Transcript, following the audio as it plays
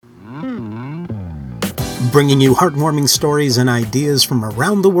bringing you heartwarming stories and ideas from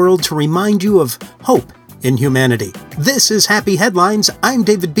around the world to remind you of hope in humanity. This is Happy Headlines. I'm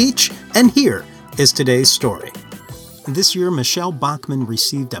David Beach, and here is today's story. This year, Michelle Bachmann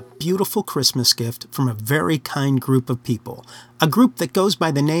received a beautiful Christmas gift from a very kind group of people, a group that goes by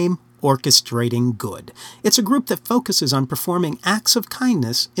the name Orchestrating Good. It's a group that focuses on performing acts of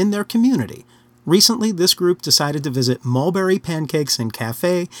kindness in their community. Recently, this group decided to visit Mulberry Pancakes and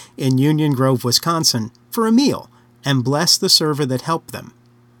Cafe in Union Grove, Wisconsin, for a meal and bless the server that helped them.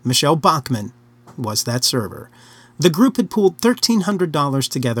 Michelle Bachmann was that server. The group had pooled $1,300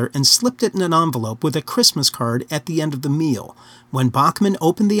 together and slipped it in an envelope with a Christmas card at the end of the meal. When Bachmann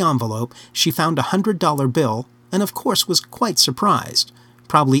opened the envelope, she found a $100 bill and, of course, was quite surprised.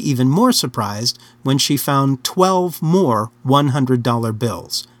 Probably even more surprised when she found 12 more $100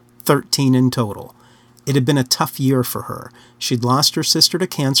 bills. 13 in total. It had been a tough year for her. She'd lost her sister to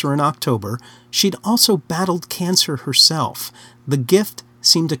cancer in October. She'd also battled cancer herself. The gift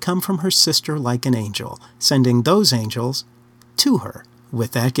seemed to come from her sister like an angel, sending those angels to her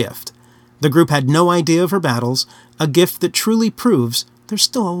with that gift. The group had no idea of her battles, a gift that truly proves there's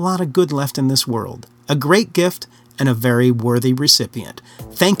still a lot of good left in this world. A great gift and a very worthy recipient.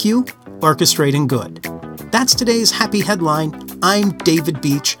 Thank you, Orchestrating Good. That's today's Happy Headline. I'm David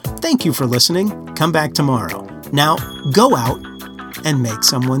Beach. Thank you for listening. Come back tomorrow. Now, go out and make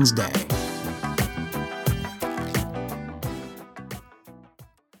someone's day.